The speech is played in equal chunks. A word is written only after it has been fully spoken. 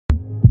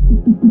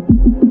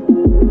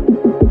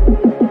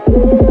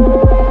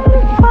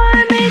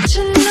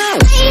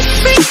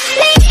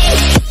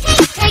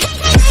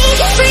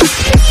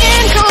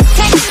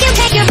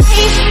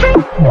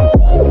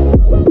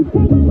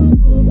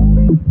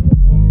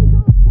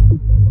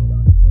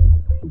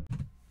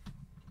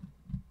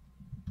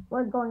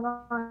What is going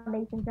on,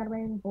 ladies and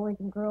gentlemen, boys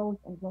and girls,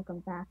 and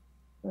welcome back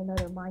to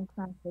another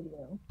Minecraft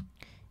video.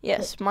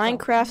 Yes,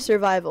 Minecraft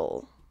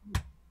survival.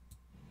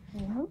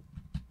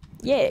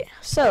 Yeah,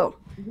 so.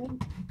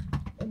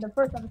 In the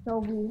first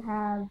episode, we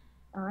have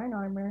iron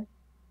armor.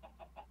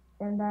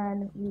 And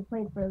then we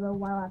played for a little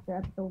while after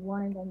episode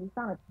 1, and then we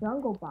found a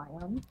jungle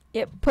biome.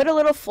 Yep, put a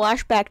little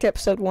flashback to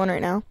episode 1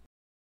 right now.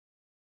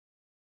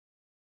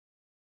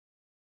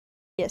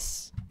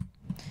 Yes.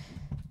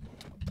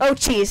 Oh,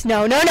 jeez.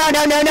 No.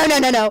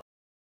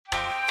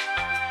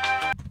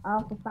 I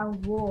also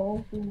found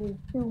wool. We need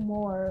 2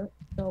 more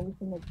so we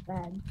can make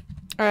beds.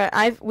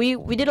 Alright,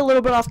 we did a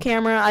little bit off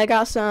camera. I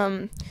got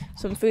some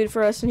food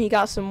for us, and he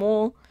got some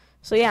wool.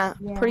 So yeah,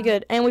 pretty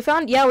good. And we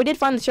did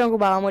find the jungle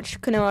biome,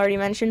 which Kano already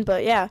mentioned,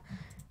 but yeah,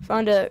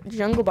 found a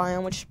jungle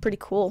biome, which is pretty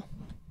cool.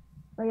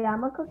 But yeah, I'm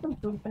gonna cook some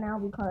food for now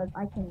because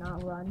I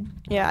cannot run.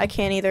 Yeah, I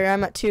can't either.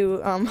 I'm at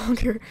 2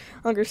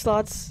 hunger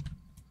slots.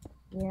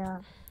 Yeah.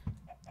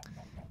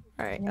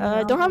 Alright,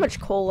 don't have much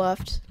coal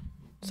left.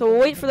 So we'll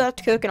wait for that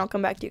to cook and I'll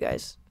come back to you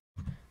guys.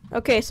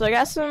 Okay, so I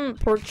got some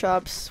pork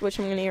chops, which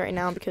I'm gonna eat right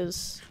now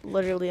because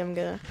literally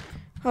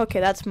okay,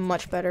 that's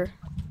much better.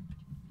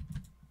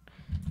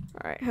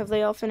 Alright, have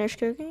they all finished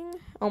cooking?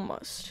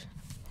 Almost.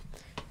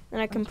 And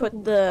I can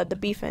put the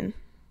beef in.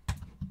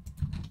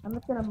 I'm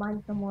just gonna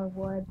mine some more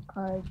wood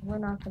because we're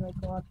not gonna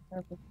go up the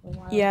surface for a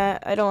while. Yeah,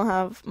 I don't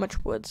have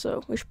much wood,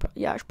 so I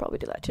should probably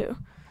do that too.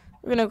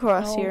 We're gonna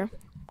cross here.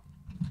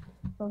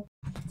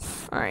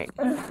 Alright.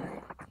 I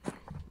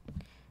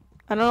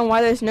don't know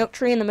why there's an oak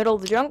tree in the middle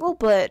of the jungle,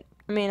 but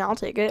I mean, I'll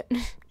take it.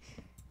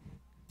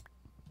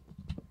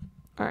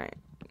 Alright.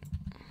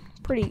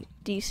 Pretty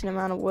decent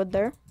amount of wood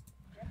there.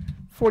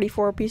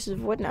 44 pieces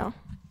of wood now.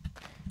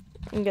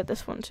 I can get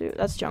this one too.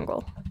 That's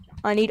jungle.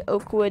 I need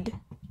oak wood.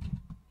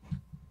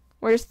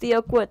 Where's the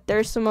oak wood?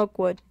 There's some oak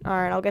wood.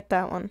 Alright, I'll get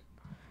that one.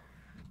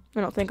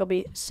 I don't think I'll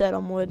be set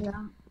on wood.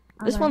 Yeah,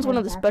 this one's one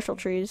of the special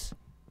trees.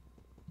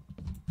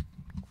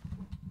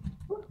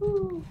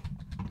 Woohoo!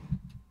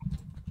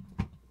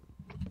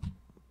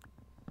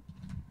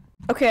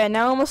 Okay, I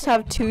now almost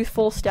have 2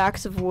 full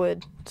stacks of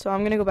wood. So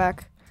I'm gonna go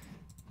back.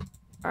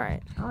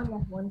 Alright. I only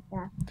have 1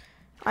 stack.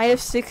 I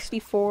have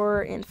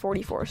 64 and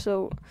 44,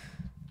 so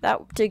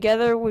that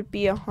together would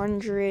be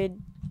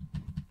 100.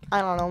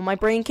 I don't know. My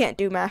brain can't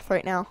do math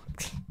right now.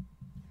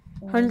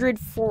 100.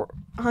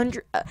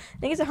 I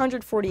think it's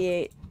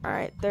 148. All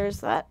right, there's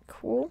that.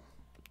 Cool.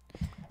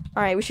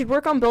 All right, we should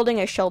work on building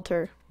a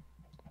shelter.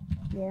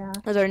 Yeah.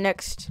 As our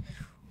next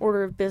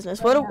order of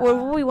business. What do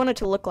we want it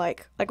to look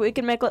like? Like we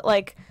can make it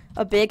like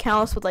a big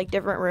house with like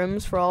different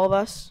rooms for all of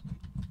us.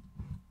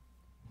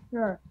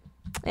 Sure.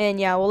 And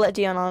yeah, we'll let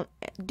Dion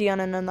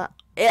in on that.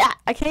 Yeah,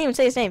 I can't even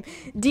say his name.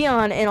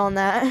 Dion in on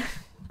that.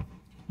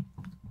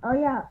 Oh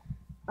yeah.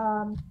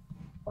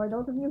 For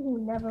those of you who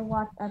never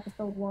watched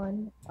episode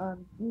 1,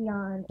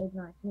 Dion is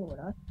not here with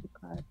us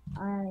because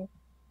I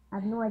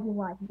have no idea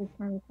why he just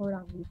can't record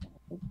on weekends.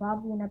 It's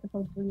probably in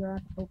episode 3 or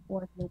episode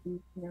 4 he'll be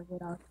here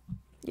with us.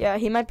 Yeah,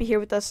 he might be here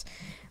with us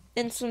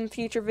in some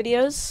future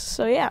videos.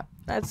 So yeah,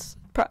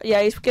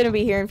 he's gonna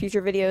be here in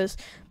future videos.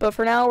 But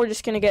for now, we're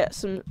just gonna get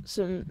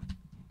some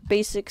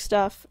basic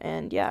stuff,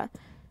 and yeah,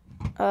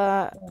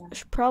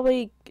 should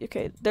probably,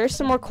 okay, there's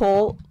some more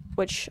coal,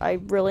 which I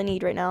really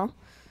need right now.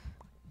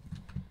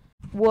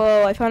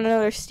 Whoa, I found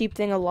another steep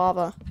thing of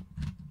lava.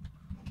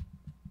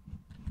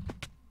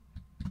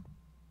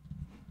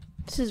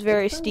 This is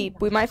very steep.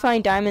 We might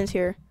find diamonds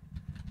here.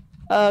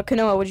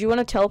 Kanoa, would you want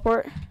to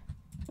teleport?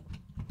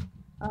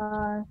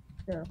 Sure,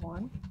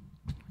 one.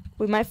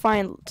 We might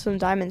find some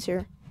diamonds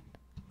here.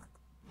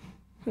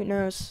 Who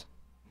knows?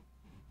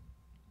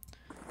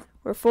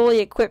 We're fully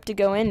equipped to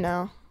go in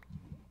now.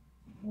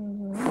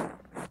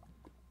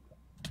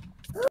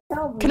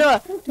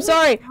 Kanoa,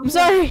 I'm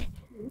sorry.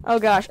 Oh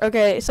gosh.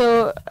 Okay,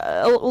 so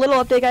a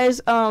little update, guys.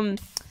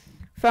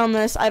 Found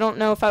this. I don't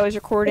know if I was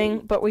recording,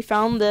 but we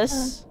found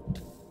this,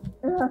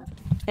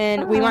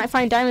 and we might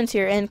find diamonds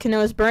here. And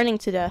Kanoa's burning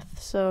to death.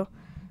 So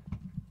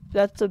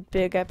that's a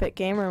big epic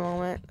gamer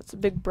moment. That's a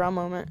big bruh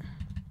moment.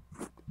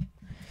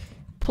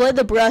 Play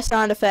the bruh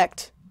sound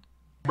effect.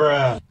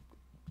 Bruh.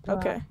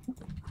 Okay.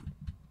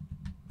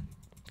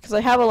 Because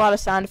I have a lot of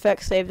sound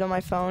effects saved on my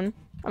phone.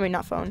 I mean,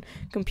 not phone,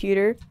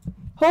 computer.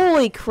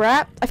 Holy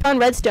crap! I found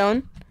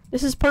redstone.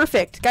 This is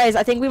perfect, guys.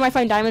 I think we might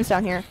find diamonds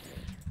down here.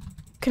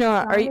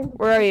 Kanoa,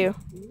 where are you?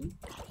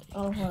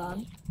 Oh, hold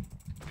on.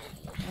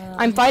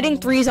 I'm fighting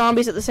 3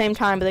 zombies at the same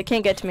time, but they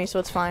can't get to me, so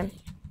it's fine.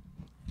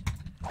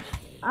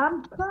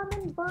 I'm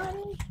coming,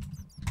 buddy.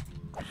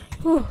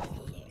 Whew.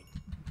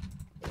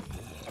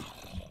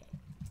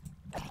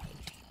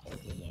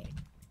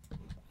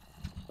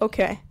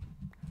 Okay.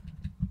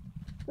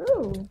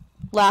 Ooh.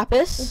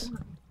 Lapis.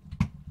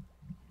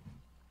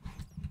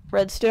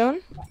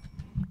 Redstone.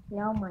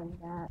 Yeah, I'll mind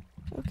that.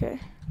 Okay.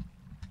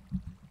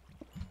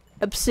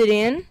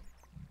 Obsidian.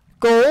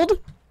 Gold.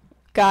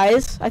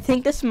 Guys, I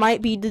think this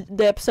might be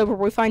the episode where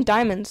we find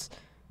diamonds.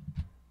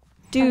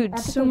 Dude,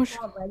 so much.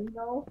 Already,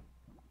 though?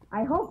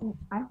 I hope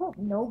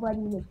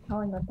nobody is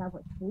telling us that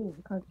we're cheating,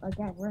 because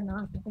again, we're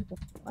not. This is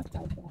just us, I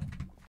guess.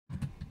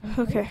 I'm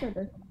pretty Okay. sure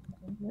there's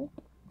something here.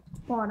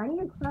 Hold on, I need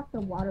to craft a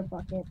water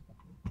bucket.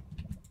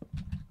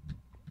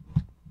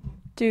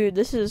 Dude,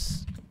 this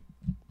is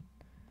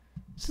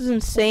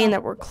insane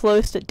that we're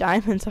close to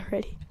diamonds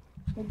already.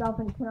 Hey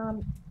Dolphin,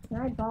 can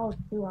I borrow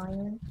 2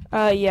 iron?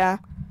 Yeah.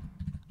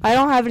 I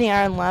don't have any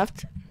iron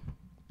left.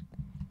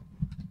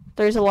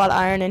 There's a lot of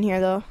iron in here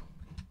though.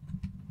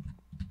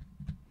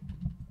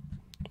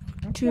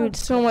 Dude,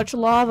 so much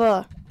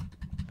lava.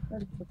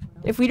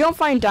 If we don't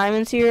find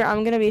diamonds here,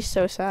 I'm gonna be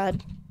so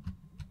sad.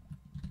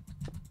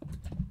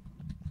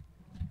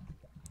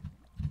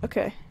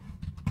 Okay.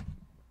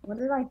 Where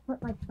did I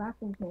put my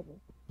crafting table?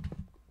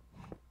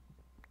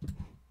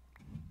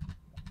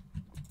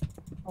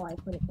 Oh, I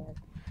put it there.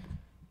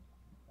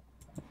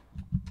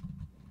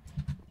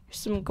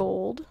 Some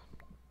gold.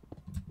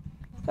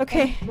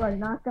 Okay. We're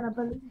not gonna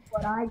believe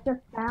what I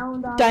just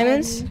found already.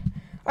 Diamonds?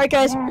 Alright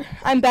guys, Yes.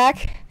 I'm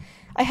back.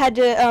 I had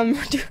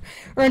to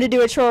run to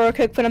do a chore real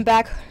quick, but I'm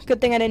back. Good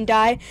thing I didn't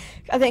die.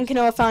 I think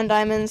Kanoa found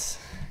diamonds.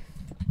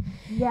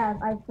 Yes,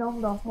 I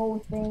filmed the whole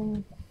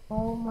thing.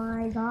 Oh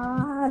my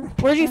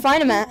god. Where'd you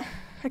find them at?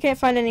 I can't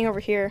find any over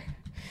here.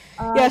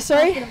 Uh, Yeah,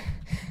 sorry.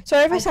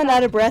 Sorry if I sound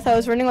out of breath. I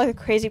was running like a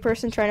crazy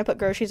person trying to put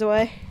groceries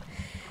away.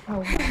 Oh,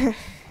 wow.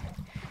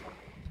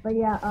 But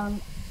yeah,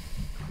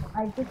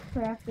 I just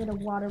crafted a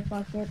water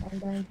bucket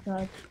and then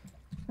just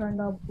turned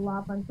the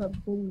block onto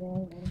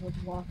obsidian and was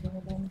walking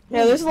and then.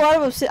 Yeah, there's a lot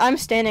of obsidian. I'm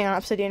standing on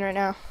obsidian right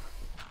now.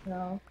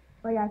 So,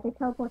 but yeah, I think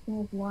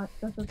teleporting is one.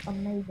 This is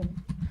amazing.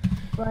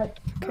 But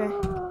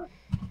Okay.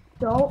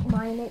 don't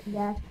mine it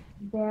yet.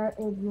 There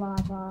is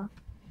lava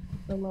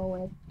below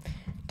it.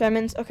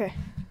 Diamonds. Okay.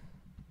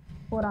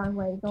 Hold on,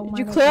 wait. Don't Did mine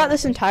you it clear yet. out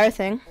this entire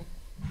thing?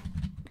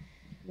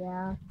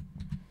 Yeah.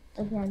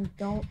 Again,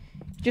 don't.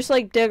 Just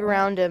like dig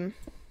around him.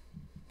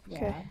 Yeah.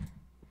 Okay.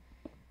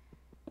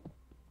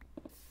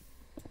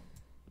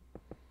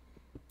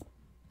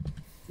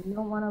 You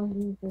don't want to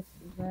leave this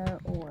there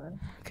or.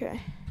 Okay.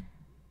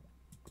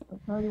 I'll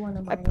tell you when to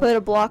I mine it. put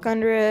a block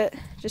under it.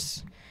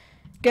 Just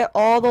get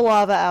all the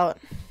lava out.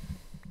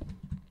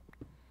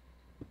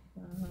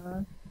 Uh-huh.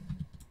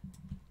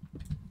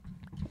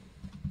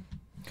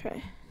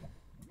 Okay.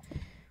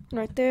 One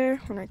right there.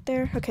 One right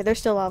there. Okay, there's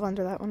still lava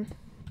under that one.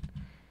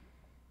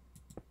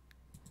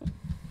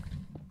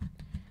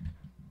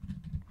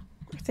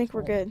 I think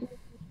we're good.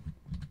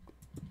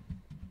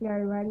 Yeah, are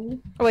you ready?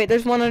 Oh wait,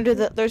 there's one under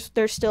the.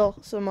 There's still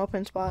some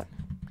open spot.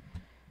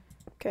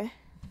 Okay.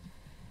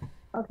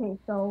 Okay,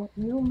 so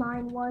you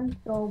mine one,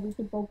 so we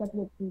could both get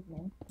the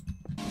achievement.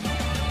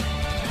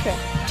 Okay.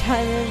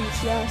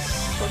 Diamonds.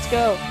 Yes. Let's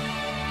go.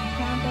 I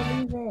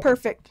can't believe it.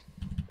 Perfect.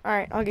 All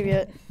right, I'll give you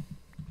it.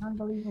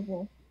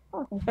 Unbelievable.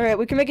 Oh, thank All right,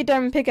 we can make a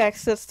diamond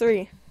pickaxe. That's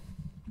 3.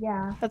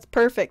 Yeah, That's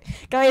perfect.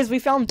 Guys, we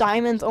found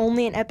diamonds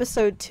only in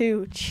episode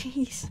 2.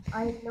 Jeez.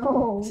 I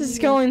know. This is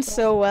going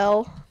so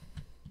well.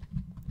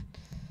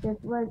 This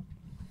was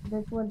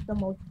the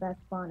most best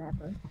fun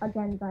ever.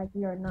 Again, guys,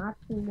 we are not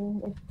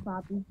cheating. It's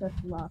probably just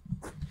luck.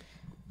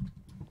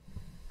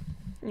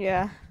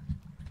 Yeah.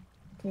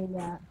 Okay,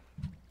 yeah.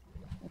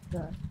 That's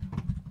good.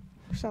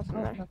 There's something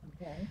Oh, there. nothing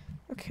there.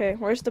 Okay,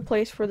 where's the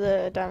place where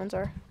the diamonds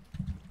are?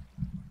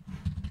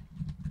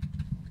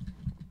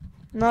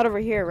 Not over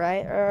here,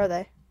 right? Or are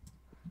they?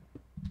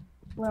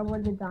 Where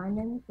were the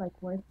diamonds? Like,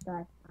 where did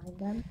I find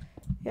them?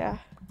 Yeah.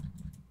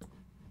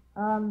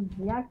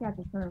 We actually have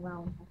to turn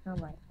around. That's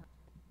not right.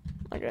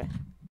 Okay.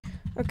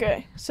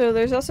 Okay, so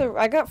there's also,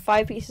 I got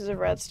 5 pieces of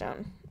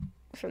redstone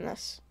from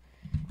this.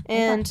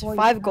 And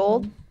 5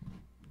 gold.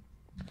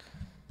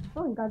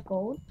 Oh, you got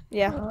gold?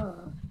 Yeah.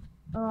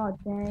 Oh,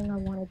 dang, I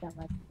wanted that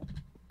much.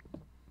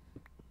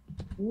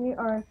 We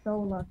are so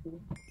lucky.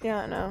 Yeah,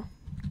 I know.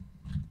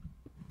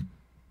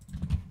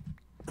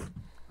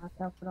 Watch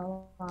out for the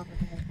lava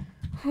there.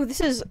 Oh,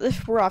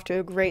 we're off to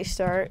a great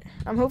start.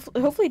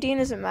 Hopefully Dean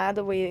isn't mad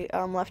that we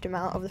left him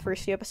out of the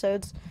first few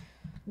episodes.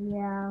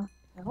 Yeah,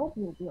 I hope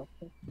you'll be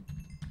okay.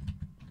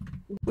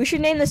 We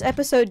should name this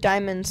episode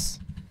Diamonds.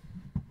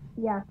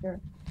 Yeah, sure.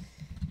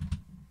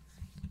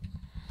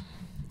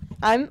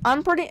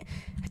 I'm pretty.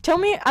 Tell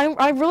me,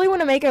 I really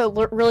want to make a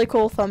really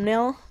cool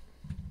thumbnail.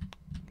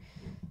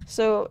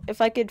 So if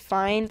we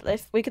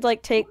could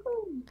like take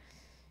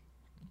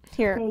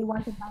here. Okay, you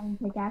want the diamond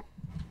pickaxe?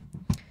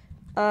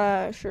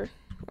 Sure.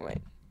 Oh, wait,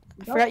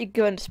 I forgot you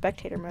go into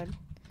spectator mode.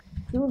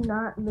 Do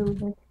not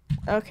lose it.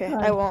 Okay,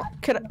 I won't.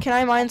 Can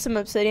I mine some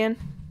obsidian?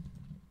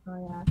 Oh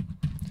yeah.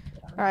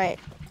 All right.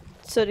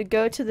 So to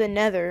go to the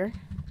Nether,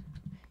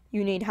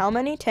 you need how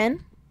many?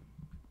 10?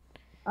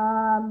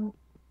 I'm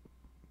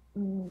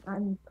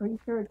pretty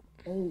sure it's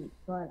 8,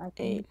 but I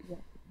think 8. yeah.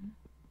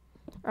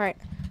 All right.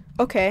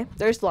 Okay,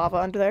 there's lava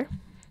under there.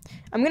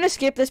 I'm gonna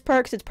skip this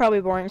part because it's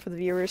probably boring for the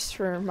viewers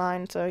for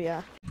mine. So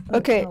yeah.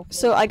 Okay,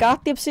 so I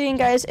got the obsidian,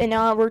 guys, and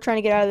now we're trying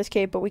to get out of this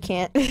cave, but we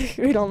can't.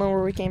 We don't know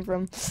where we came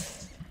from.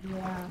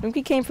 Yeah. I think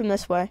we came from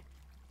this way.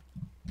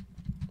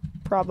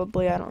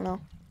 Probably, I don't know.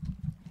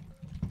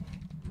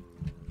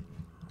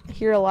 I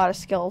hear a lot of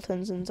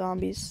skeletons and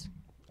zombies.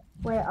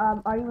 Wait,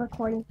 are you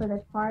recording for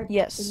this part?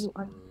 Yes.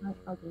 Okay,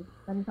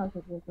 let me talk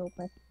to you real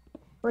quick.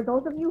 For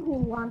those of you who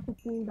want to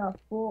see the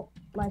full,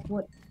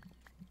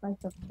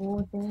 the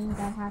full thing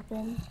that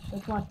happened,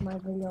 just watch my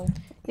video.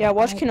 Yeah,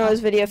 watch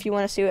Kanoa's video if you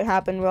want to see what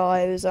happened while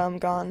I was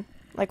gone,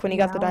 like when he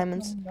got the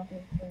diamonds.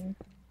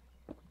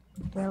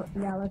 Well,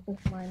 yeah, let's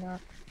just line up.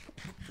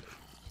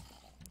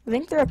 I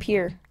think they're up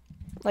here,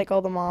 like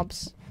all the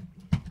mobs.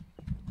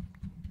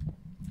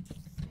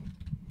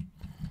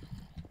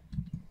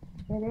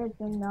 It is,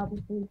 and that'll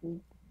be easy.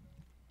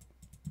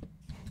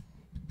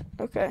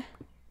 Okay.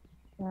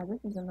 Yeah, this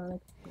is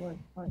another good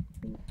part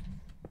too.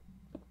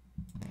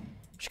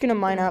 Just gonna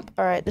mine up.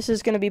 Alright, this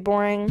is gonna be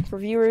boring for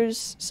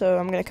viewers, so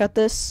I'm gonna cut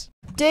this.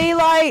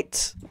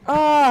 Daylight!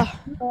 That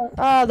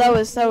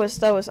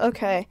was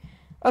okay.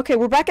 Okay,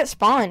 we're back at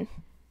spawn.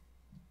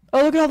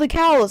 Oh, look at all the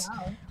cows!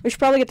 Wow. We should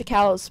probably get the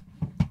cows.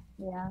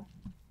 Yeah.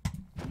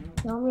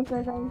 Tell me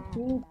because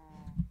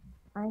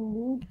I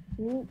need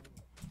sheep.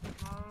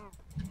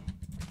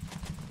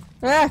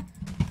 Ah!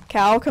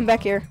 Cow, come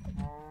back here.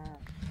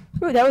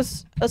 Ooh, that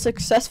was a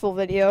successful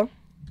video.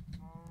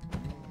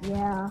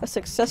 Yeah. A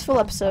successful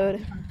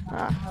episode.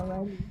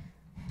 Already.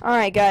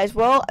 Alright guys,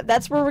 well,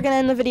 that's where we're gonna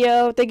end the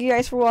video. Thank you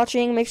guys for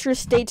watching. Make sure to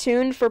stay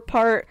tuned for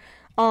part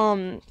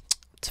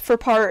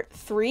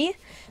 3.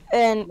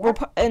 And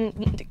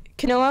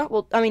Dion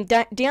will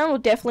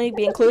definitely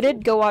be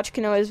included. Go watch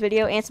Kanoa's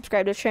video and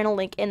subscribe to his channel,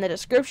 link in the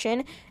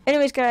description.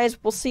 Anyways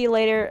guys, we'll see you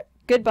later.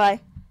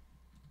 Goodbye.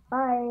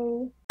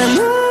 Bye.